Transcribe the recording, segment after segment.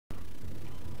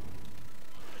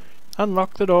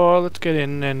Unlock the door, let's get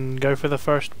in and go for the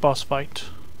first boss fight.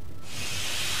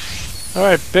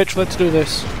 Alright, bitch, let's do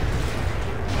this.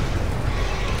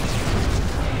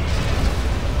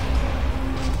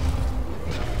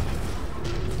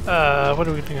 What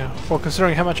do we think of? Well,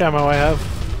 considering how much ammo I have.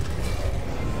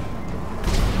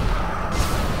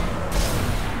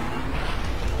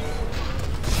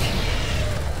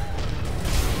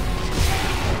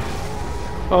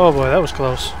 Oh boy, that was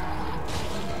close.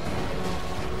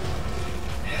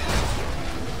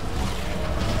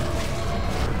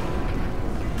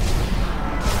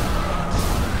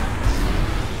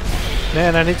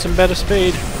 Man, I need some better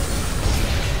speed.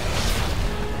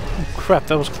 Oh, crap,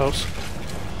 that was close.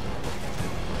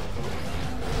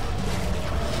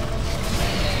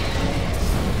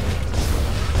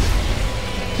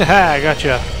 Haha, I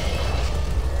gotcha.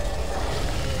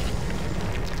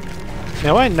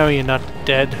 Now I know you're not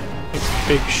dead, you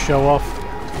big show-off.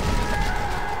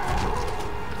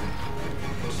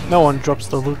 No one drops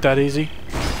the loot that easy.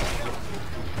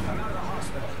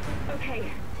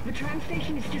 Okay, the tram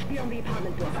station is just beyond the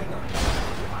apartment block. I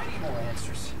need more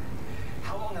answers.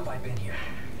 How long have I been here?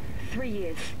 3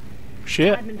 years.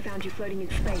 Shit. Tideman found you floating in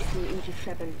space in Aegis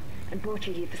 7 and brought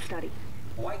you here for study.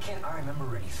 Why can't I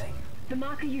remember anything? The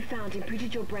marker you found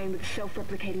imprinted your brain with a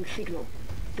self-replicating signal.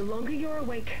 The longer you're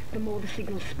awake, the more the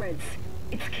signal spreads.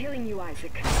 It's killing you,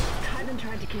 Isaac. Tideman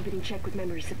tried to keep it in check with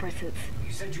memory suppressants.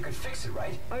 You said you could fix it,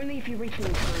 right? Only if you reach it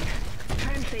in time.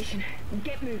 Tram station,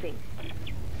 get moving.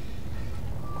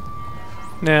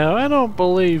 Now, I don't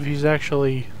believe he's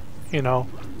actually, you know,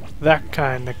 that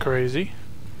kind of crazy.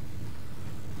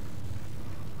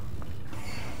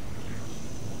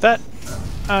 That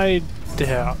I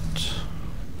doubt.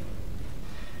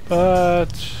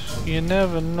 But you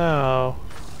never know.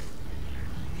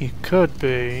 He could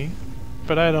be,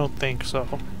 but I don't think so.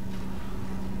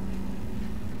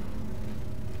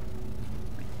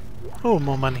 Oh,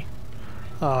 more money.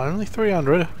 Oh, only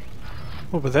 300.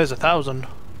 Oh, but there's 1,000.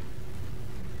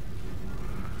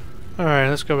 Alright,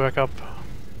 let's go back up.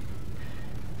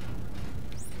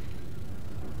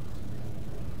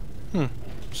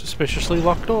 Suspiciously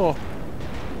locked door.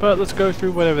 But let's go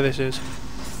through whatever this is.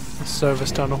 The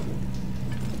service tunnel.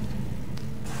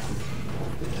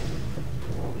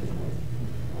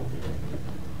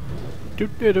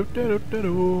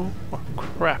 Oh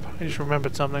crap, I just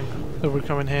remembered something that would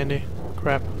come in handy.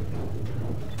 Crap.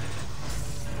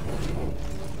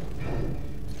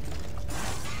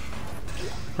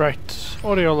 Right,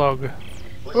 audio log.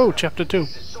 Oh, chapter 2.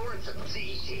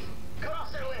 Cut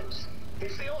off their limbs.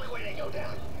 It's the only way they go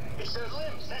down. It's their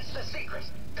limbs, that's the secret.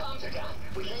 Comms are down.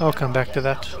 I'll come back to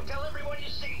that. So tell everyone you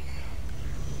see.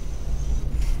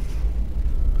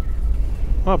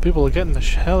 Wow, people are getting the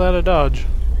hell out of Dodge.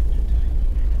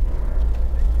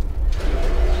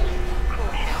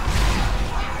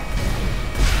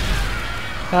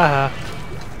 Haha.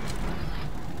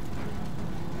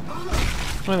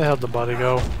 Where the hell did the body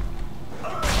go?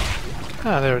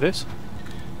 Ah, there it is.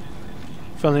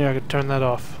 If only I could turn that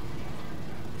off.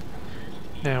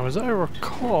 Now, as I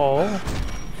recall...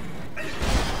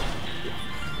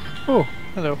 Oh,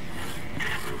 hello.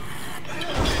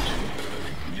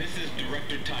 This is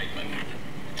Director Tideman.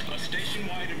 A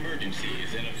station-wide emergency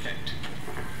is in effect.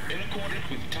 In accordance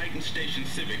with Titan Station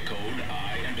Civic Code,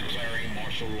 I am declaring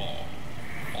martial law.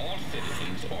 All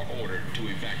citizens are ordered to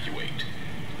evacuate.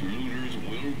 Looters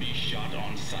will be shot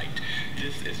on sight.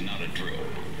 This is not a drill.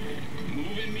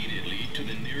 Move immediately to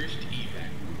the nearest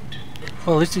evac route.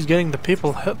 Well, at least he's getting the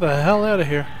people the hell out of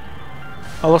here.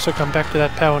 I'll also come back to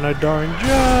that power node door in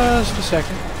just a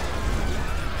second.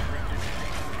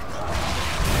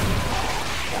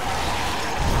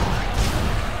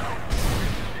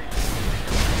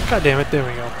 God damn it, there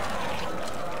we go.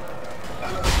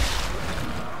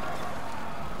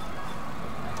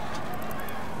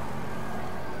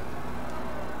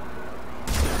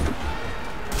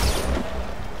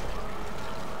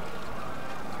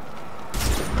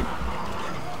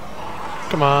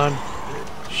 Come on.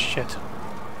 Shit.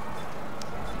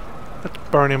 Let's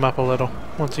burn him up a little.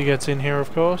 Once he gets in here,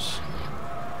 of course.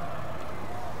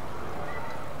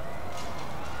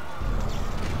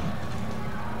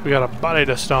 We got a body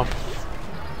to stomp.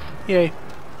 Yay.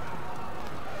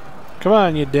 Come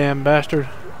on, you damn bastard.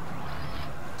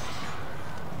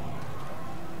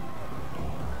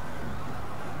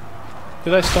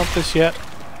 Did I stomp this yet?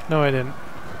 No, I didn't.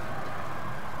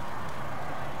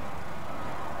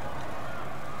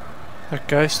 That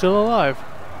guy's still alive.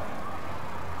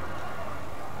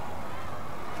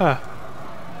 Huh.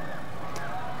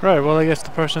 Right, well I guess the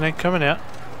person ain't coming out.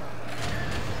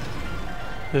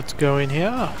 Let's go in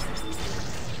here.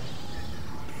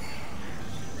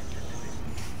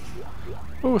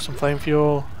 Ooh, some flame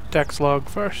fuel. Dex log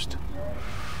first.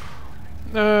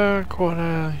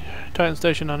 Quarter. Titan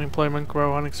Station unemployment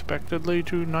grow unexpectedly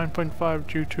to 9.5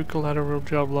 due to collateral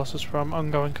job losses from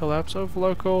ongoing collapse of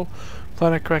local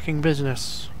planet-cracking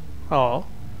business. Oh.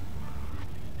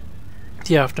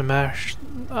 The aftermath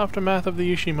of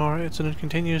the Ishimura incident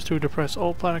continues to depress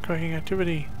all planet-cracking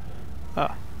activity.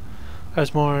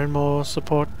 As more and more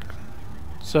support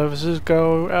services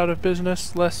go out of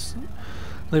business,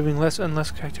 leaving less and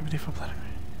less activity for planet.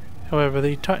 However,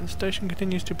 the Titan Station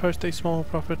continues to post a small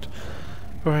profit,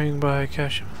 growing by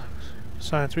cash influx.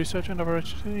 Science research and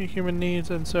opportunity, human needs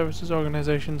and services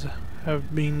organizations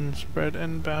have been spread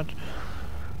and bound,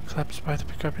 collapsed by the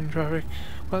pickup in traffic,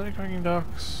 planet-cracking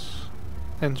docks,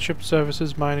 and ship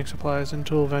services, mining supplies, and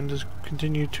tool vendors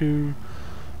continue to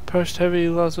post heavy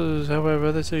losses.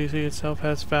 However, the CDC itself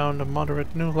has found a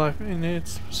moderate new life in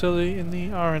its facility in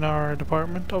the R&R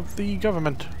department of the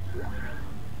government.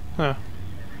 Huh.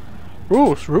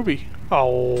 Ooh, it's Ruby.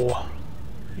 Oh,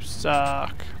 you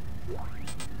suck.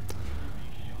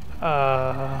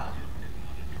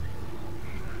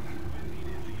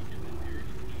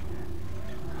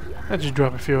 Let's just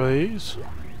drop a few of these.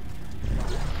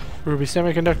 Ruby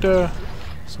semiconductor,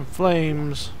 some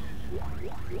flames.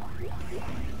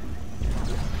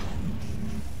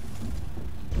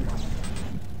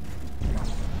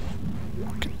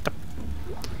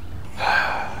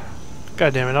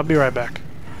 God damn it, I'll be right back.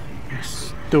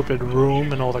 Stupid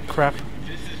room and all the crap.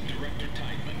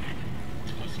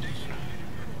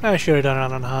 I should have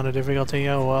done it on harder difficulty,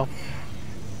 oh well.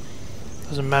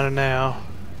 Doesn't matter now.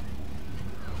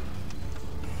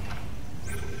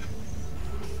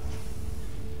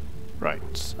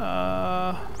 Right,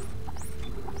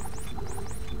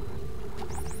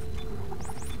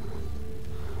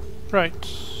 right.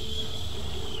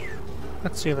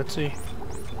 Let's see.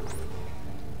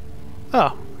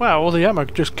 Oh, wow, all the ammo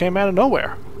just came out of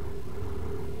nowhere.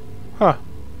 Huh.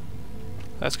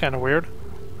 That's kind of weird.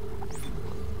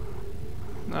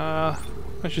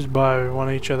 Let's just buy one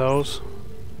each of those.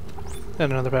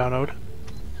 And another bow node.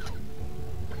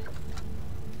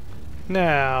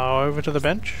 Now, over to the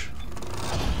bench.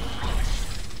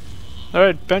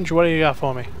 Alright, bench, what do you got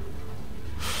for me?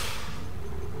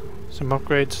 Some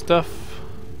upgrade stuff.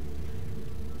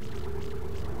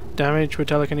 Damage with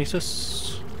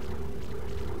telekinesis.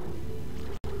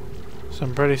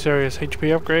 Some pretty serious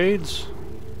HP upgrades.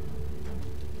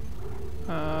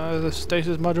 The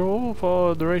stasis module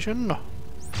for duration.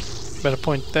 Better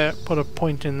point there. Put a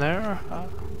point in there.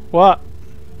 What?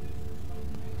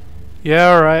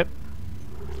 Yeah, alright.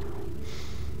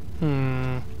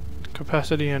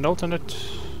 Capacity and alternate.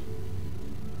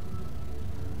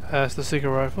 As the secret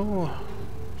rifle.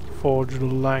 Forged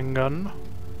line gun.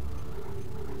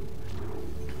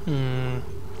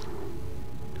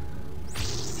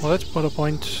 Well, let's put a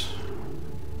point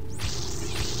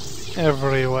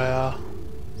everywhere.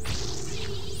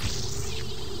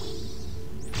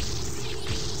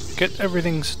 Get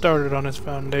everything started on its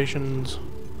foundations.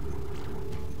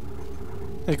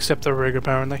 Except the rig,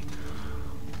 apparently.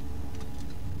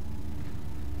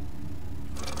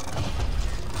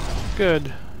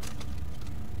 Good.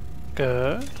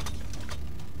 Good.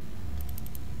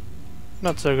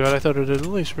 Not so good. I thought it did at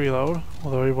least reload.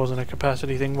 Although it wasn't a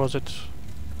capacity thing, was it?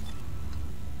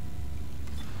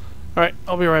 Alright,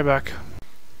 I'll be right back.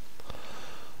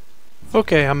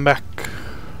 Okay, I'm back.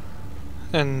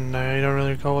 And I don't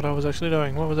really recall what I was actually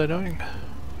doing. What was I doing?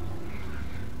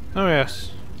 Oh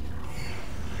yes.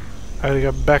 I gotta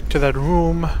go back to that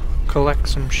room, collect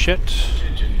some shit.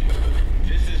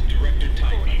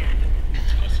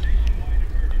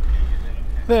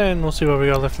 Then we'll see what we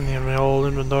got left in the old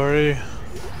inventory.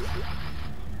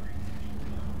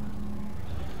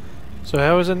 So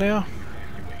how is it now?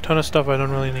 Ton of stuff I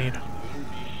don't really need.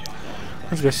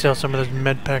 Let's go sell some of those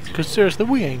med packs, because seriously,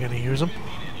 we ain't gonna use them.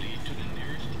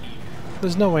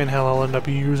 There's no way in hell I'll end up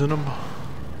using them.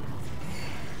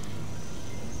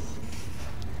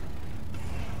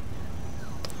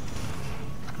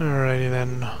 Alrighty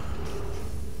then.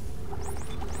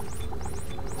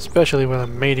 Especially with a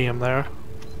medium there.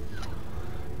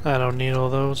 I don't need all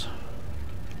those.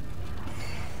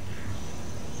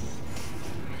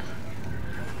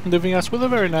 Leaving us with a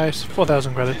very nice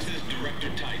 4,000 credits.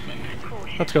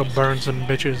 Let's go burn some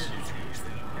bitches.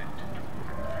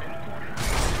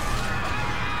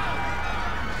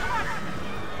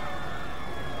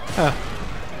 Ah.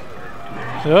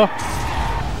 Yeah.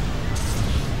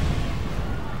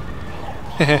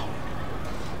 Heh.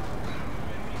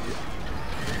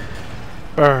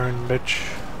 Burn, bitch.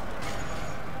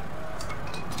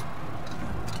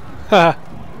 Haha.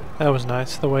 That was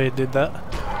nice, the way it did that.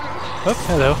 Oh,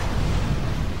 hello.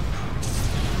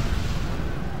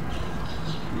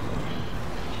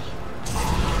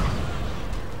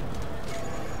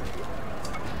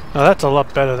 Now that's a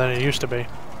lot better than it used to be.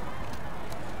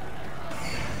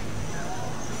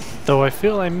 Though I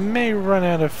feel I may run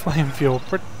out of flame fuel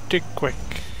pretty quick.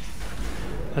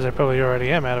 As I probably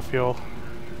already am out of fuel.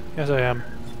 Yes, I am.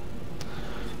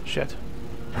 Shit.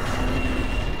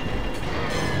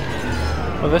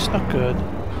 Well, that's not good.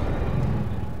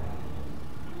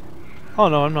 Oh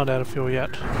no, I'm not out of fuel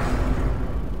yet.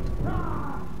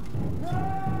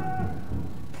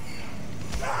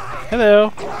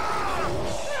 Hello.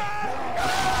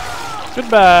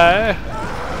 Goodbye.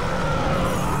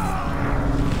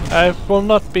 I will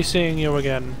not be seeing you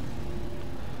again.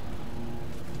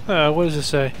 What does it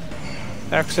say?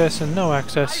 Access and no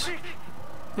access.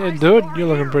 Yeah, dude, you're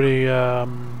looking pretty,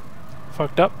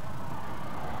 fucked up.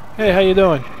 Hey, how you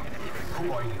doing?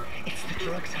 Who are you? It's the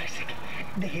drugs, Isaac.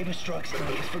 They gave us drugs to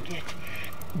make us forget.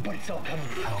 But it's all coming.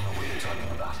 I don't know what you're talking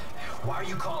about. Why are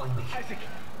you calling me? Isaac!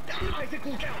 Isaac,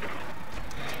 look out!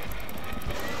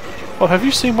 Well, have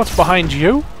you seen what's behind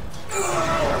you?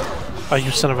 Oh,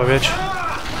 you son of a bitch.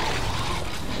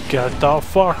 Get the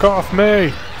fuck off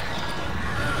me!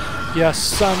 You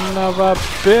son of a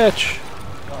bitch!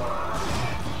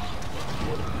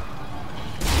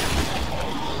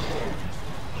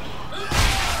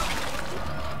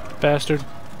 Bastard.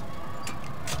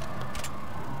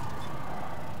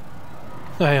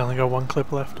 I only got one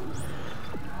clip left.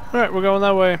 Alright, we're going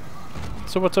that way.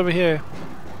 So what's over here?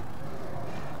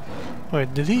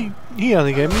 Wait, did he... He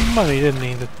only gave me money, didn't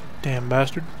he? The damn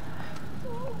bastard.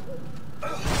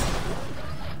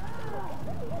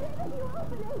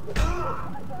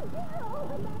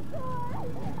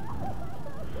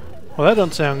 Well, that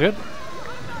don't sound good.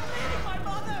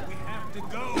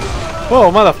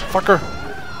 Whoa, motherfucker!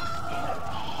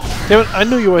 Damn it, I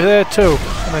knew you were there too,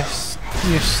 and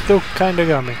you still kinda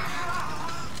got me.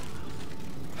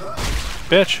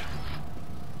 Bitch.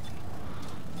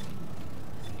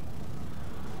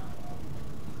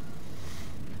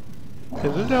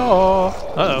 Hit the door.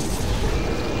 Uh-oh.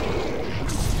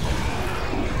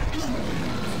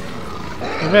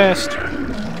 You missed.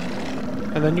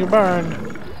 And then you burned.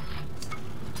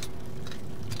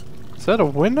 Is that a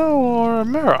window or a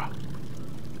mirror?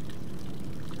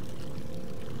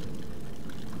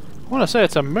 I want to say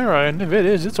it's a mirror, and if it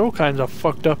is, it's all kinds of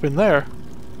fucked up in there.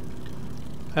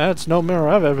 That's no mirror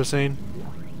I've ever seen.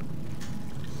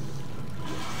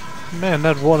 Man,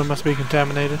 that water must be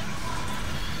contaminated.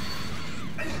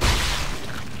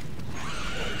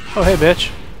 Oh, hey, bitch.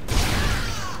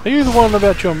 Are you the one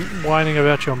about your whining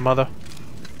about your mother?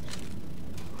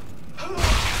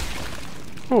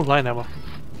 Oh, line ammo.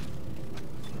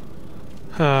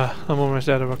 I'm almost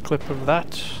out of a clip of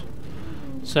that.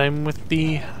 Same with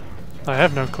the... I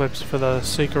have no clips for the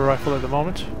Seeker rifle at the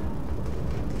moment.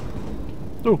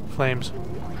 Ooh, flames.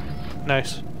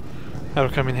 Nice. That'll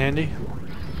come in handy.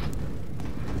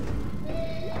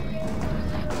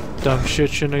 Dumb shit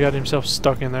shouldn't have got himself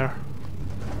stuck in there.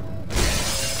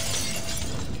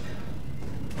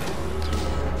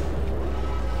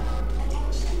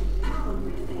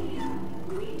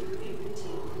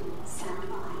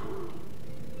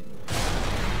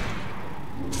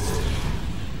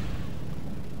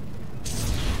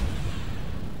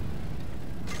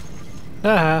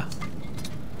 Aha!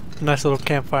 Nice little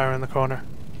campfire in the corner.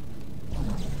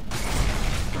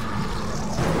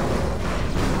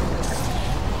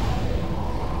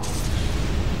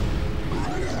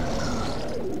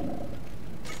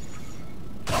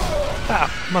 Ah,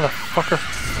 motherfucker.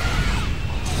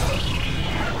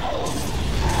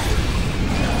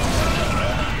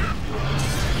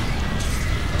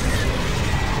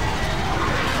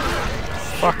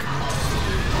 Fuck.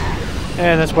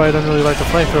 And that's why I don't really like the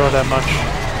flamethrower that much.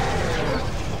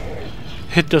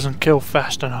 It doesn't kill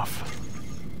fast enough.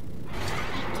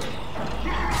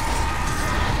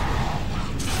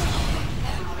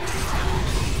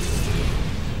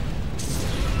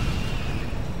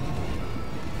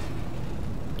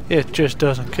 It just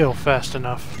doesn't kill fast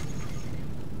enough.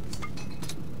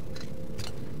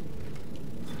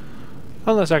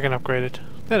 Unless I can upgrade it.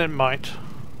 Then it might.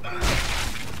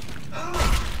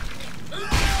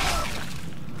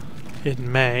 It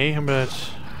may, but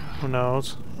who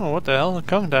knows. Oh, what the hell?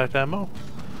 Contact ammo?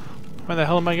 Where the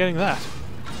hell am I getting that?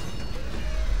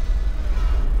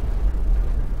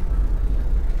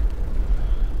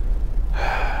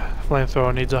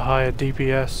 Flamethrower needs a higher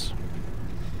DPS.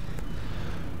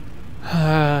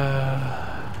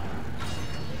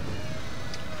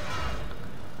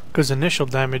 Because initial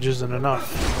damage isn't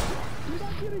enough.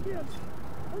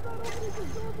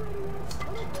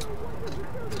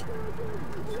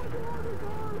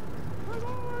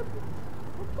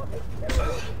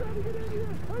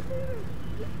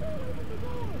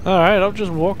 Alright, I'll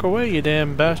just walk away, you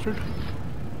damn bastard.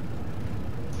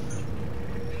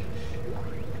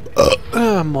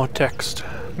 More text.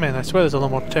 Man, I swear there's a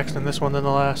lot more text in this one than the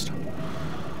last.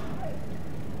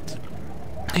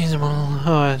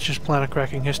 Oh, it's just planet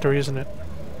cracking history, isn't it?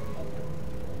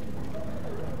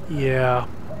 Yeah.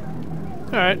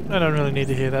 Alright, I don't really need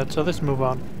to hear that, so let's move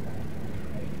on.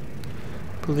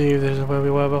 Believe this is where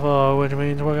we were before, which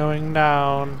means we're going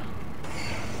down.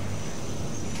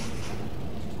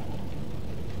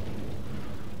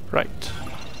 Right.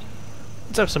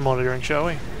 Let's have some monitoring, shall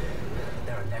we?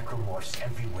 There are necromorphs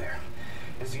everywhere.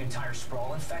 Is the entire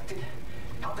sprawl infected?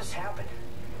 How this happened?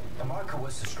 The marker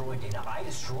was destroyed, and I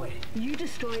destroyed it. You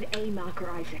destroyed a marker,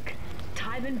 Isaac.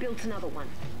 Tyven built another one.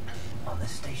 On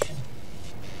this station?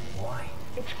 Why?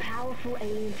 It's powerful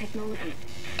alien technology.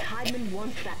 Tyven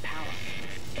wants that power.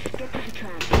 Get to the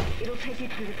tram. It'll take you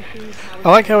to the Cassini Tower. I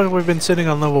like how we've been sitting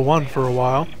on level 1 for a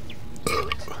while.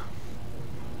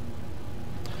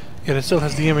 Yet it still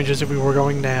has the image as if we were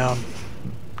going down.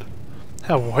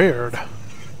 How weird.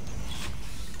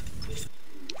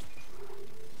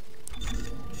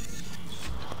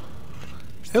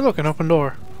 Hey look, an open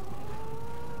door.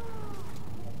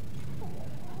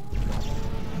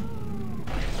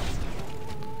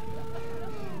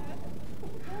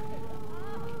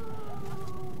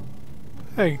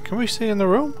 Hey, can we see in the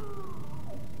room?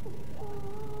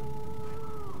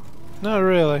 Not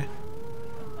really.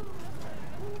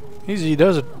 Easy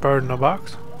does it, bird in a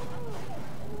box.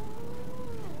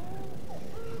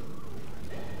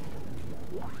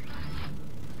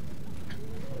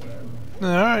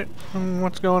 Alright,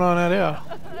 what's going on out here?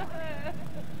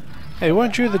 Hey,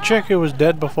 weren't you the chick who was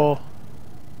dead before?